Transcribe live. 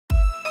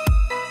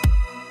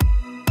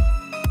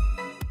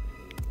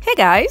Hey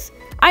guys,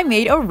 I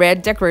made a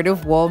red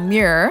decorative wall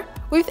mirror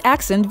with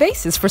accent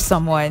vases for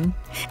someone,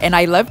 and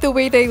I love the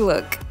way they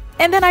look.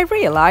 And then I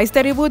realized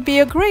that it would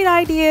be a great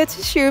idea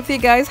to share with you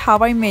guys how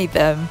I made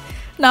them.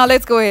 Now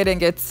let's go ahead and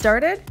get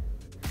started.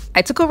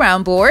 I took a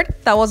round board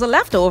that was a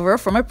leftover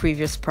from a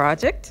previous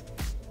project,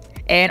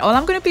 and all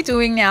I'm going to be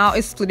doing now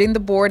is splitting the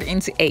board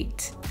into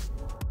 8.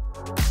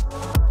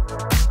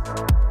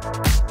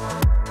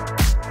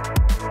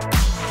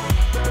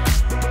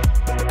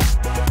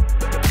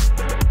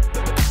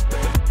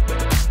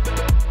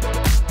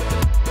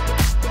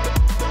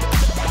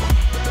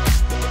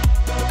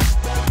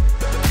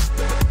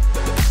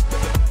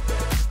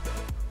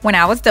 When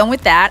I was done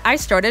with that, I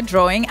started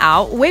drawing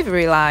out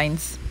wavery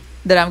lines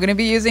that I'm going to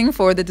be using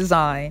for the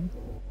design.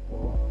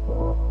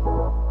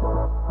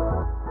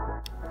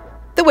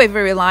 The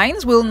wavery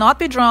lines will not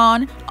be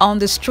drawn on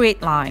the straight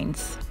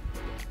lines.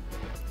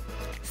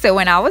 So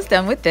when I was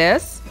done with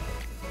this,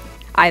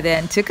 I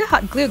then took a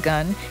hot glue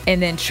gun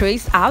and then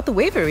traced out the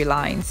wavery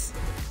lines.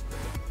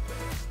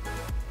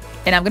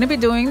 And I'm going to be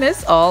doing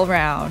this all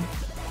around.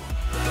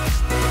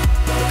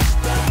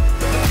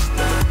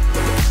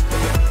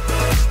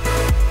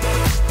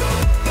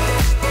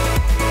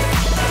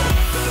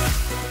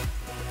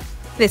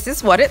 This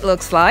is what it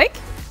looks like.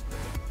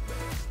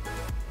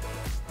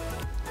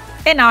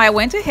 And now I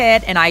went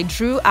ahead and I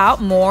drew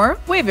out more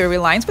wavery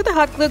lines with a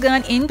hot glue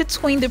gun in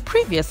between the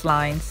previous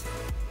lines.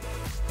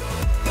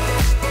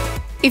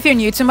 If you're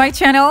new to my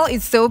channel,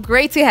 it's so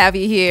great to have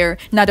you here.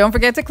 Now don't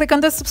forget to click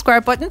on the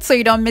subscribe button so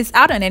you don't miss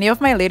out on any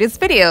of my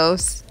latest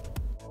videos.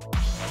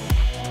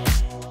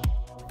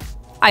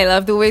 I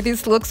love the way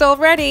this looks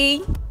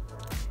already.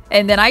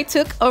 And then I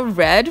took a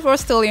red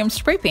Oleum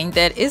spray paint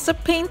that is a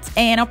paint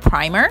and a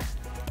primer,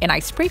 and I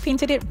spray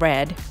painted it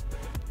red.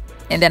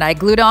 And then I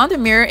glued on the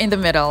mirror in the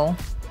middle.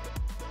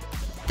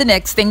 The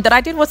next thing that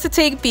I did was to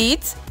take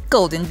beads,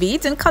 golden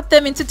beads, and cut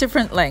them into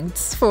different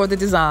lengths for the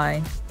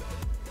design.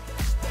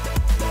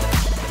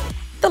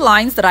 The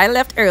lines that I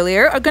left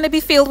earlier are going to be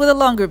filled with the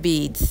longer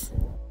beads.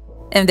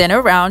 And then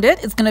around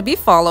it, it's going to be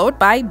followed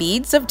by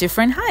beads of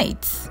different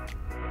heights.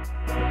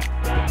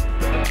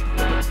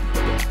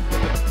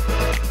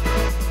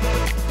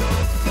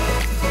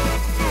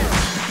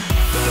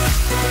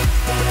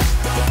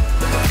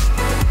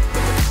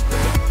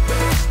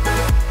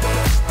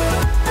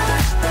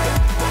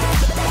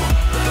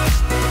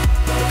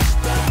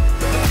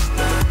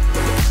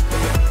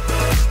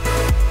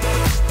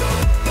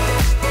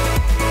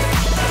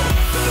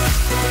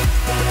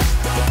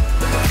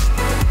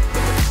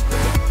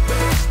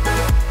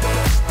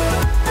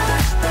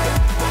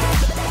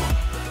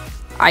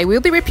 I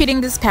will be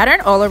repeating this pattern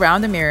all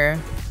around the mirror.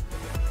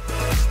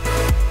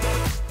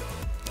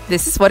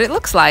 This is what it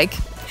looks like.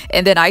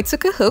 And then I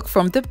took a hook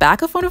from the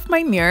back of one of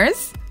my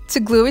mirrors to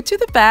glue it to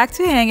the back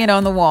to hang it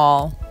on the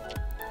wall.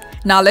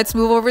 Now let's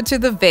move over to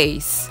the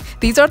vase.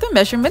 These are the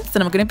measurements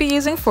that I'm going to be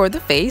using for the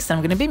vase I'm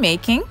going to be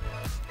making.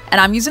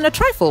 And I'm using a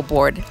trifold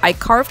board. I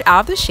carved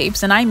out the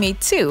shapes and I made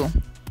 2.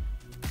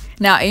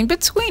 Now in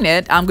between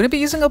it, I'm going to be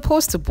using a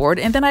poster board,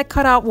 and then I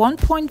cut out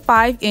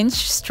 1.5-inch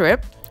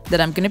strip that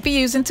I'm going to be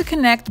using to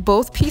connect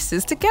both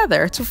pieces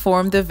together to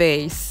form the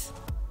vase.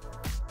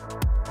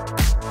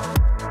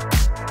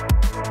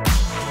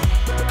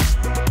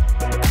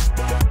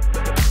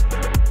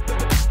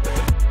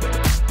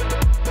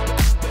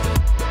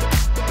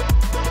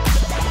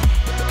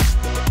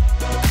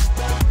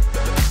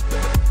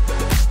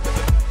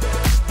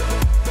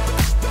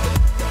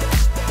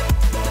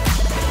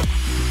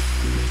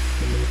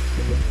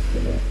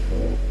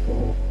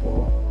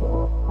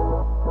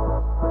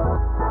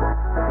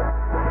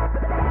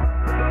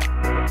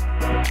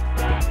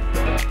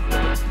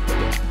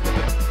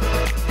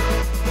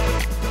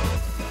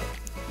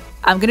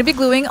 I'm going to be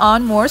gluing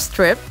on more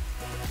strip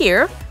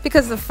here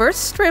because the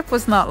first strip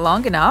was not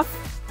long enough.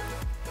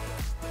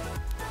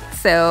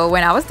 So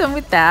when I was done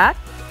with that,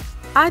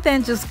 I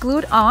then just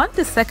glued on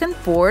the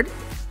second board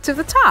to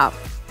the top.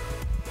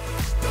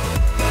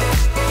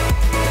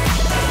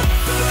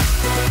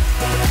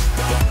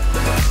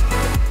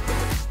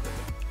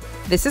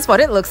 This is what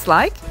it looks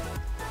like.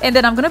 And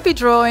then I'm going to be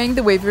drawing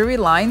the wavery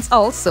lines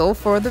also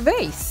for the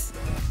vase.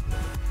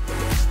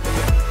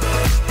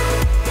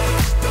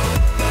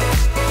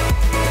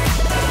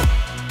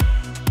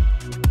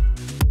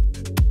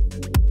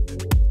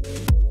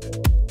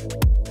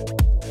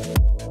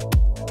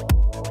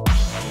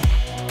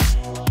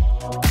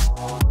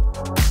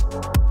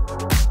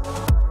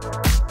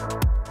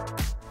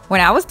 When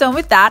I was done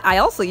with that, I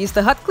also used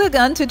the hot glue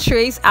gun to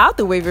trace out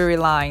the wavery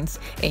lines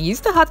and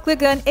used the hot glue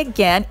gun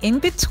again in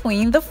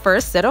between the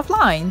first set of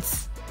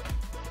lines.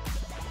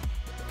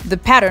 The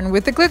pattern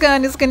with the glue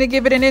gun is going to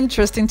give it an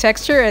interesting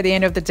texture at the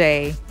end of the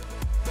day.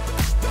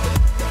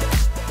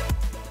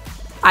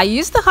 I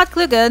used the hot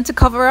glue gun to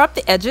cover up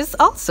the edges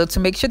also to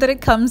make sure that it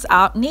comes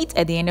out neat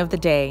at the end of the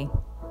day.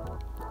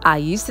 I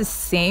used the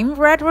same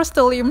red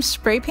Oleum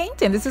spray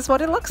paint, and this is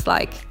what it looks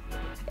like.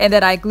 And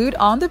then I glued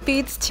on the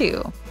beads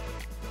too.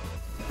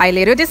 I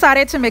later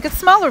decided to make a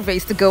smaller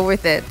vase to go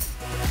with it.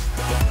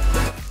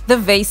 The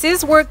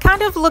vases were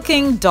kind of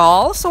looking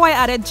dull, so I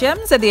added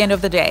gems at the end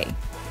of the day.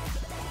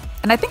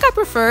 And I think I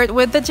prefer it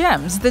with the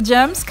gems. The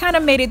gems kind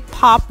of made it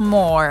pop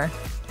more.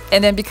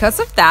 And then because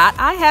of that,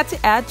 I had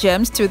to add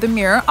gems to the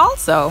mirror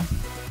also.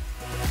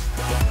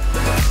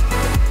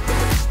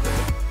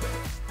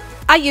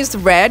 I used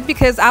red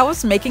because I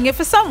was making it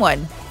for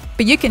someone,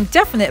 but you can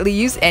definitely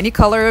use any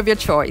color of your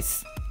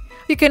choice.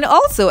 You can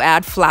also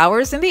add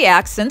flowers in the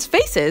accent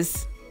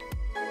vases.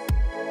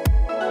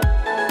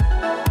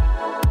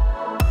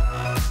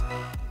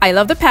 I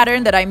love the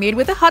pattern that I made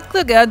with the hot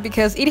glue gun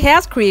because it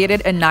has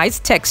created a nice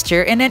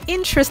texture and an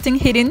interesting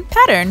hidden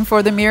pattern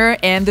for the mirror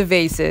and the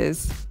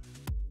vases.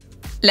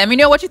 Let me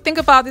know what you think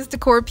about these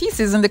decor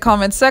pieces in the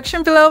comment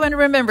section below, and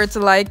remember to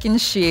like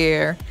and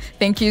share.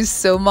 Thank you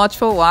so much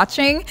for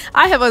watching.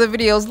 I have other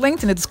videos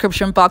linked in the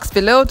description box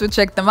below to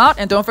check them out,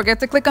 and don't forget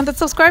to click on the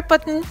subscribe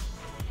button.